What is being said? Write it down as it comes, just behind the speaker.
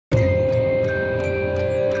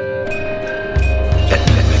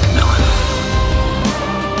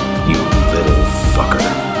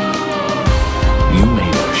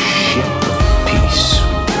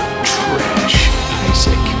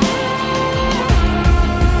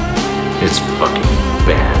It's fucking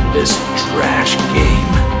bad, this trash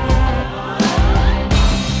game.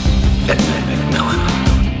 Edmund McMillan.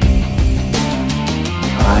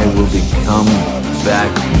 I will become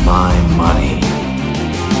back my money.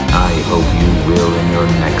 I hope you will in your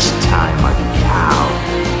next time a cow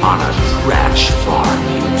on a trash farm,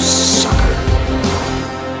 you sucker.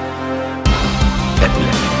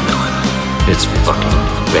 Edmund McMillan. It's fucking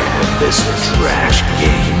bad, this trash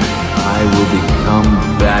game. I will become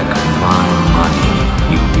back my money,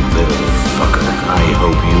 you little fucker. I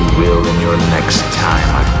hope you will in your next time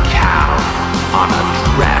a cow on a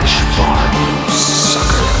trash farm, you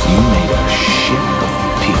sucker. You made a shit of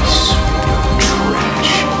peace with your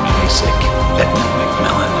trash, Isaac. Edmund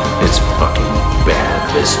McMillan. It's fucking bad,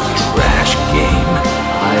 this trash game.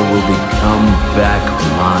 I will become back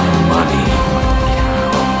my money,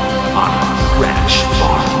 on a trash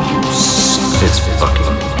farm, you sucker. It's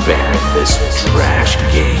fucking bad, this trash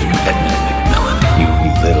game. Edmund McMillan. You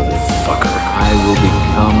little fucker. I will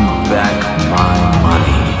become back my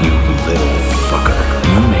money, you little fucker.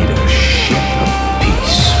 You made a shit of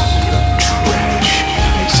peace with your trash,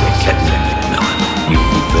 Isaac. Edmund McMillan. You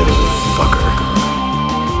little fucker.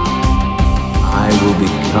 I will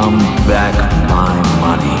become back my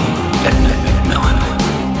money, Edmund McMillan.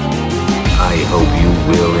 I hope you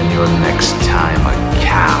will in your next time a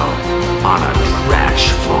cow on a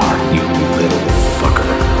trash farm, you little fucker.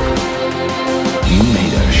 You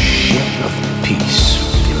made a shit of peace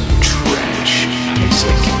with your trash,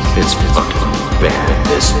 Isaac. It's fucking bad,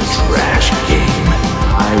 this trash game.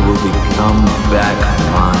 I will become back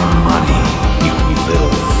my money, you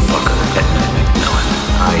little fucker. Edmund McMillan.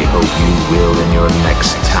 I hope you will in your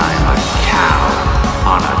next time a cow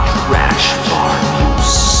on a trash farm, you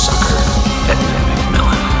sucker. Edmund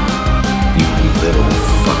McMillan. You little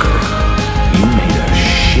fucker. You made a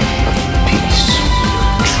shit of peace with your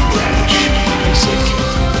trash, Isaac.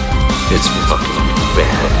 It's fucking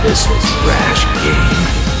bad, this trash game.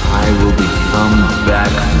 I will become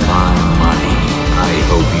back my money. I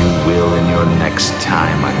hope you will in your next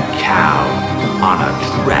time a cow on a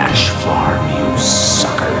trash farm, you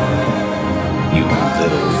sucker. You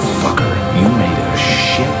little fucker. You made a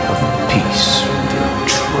shit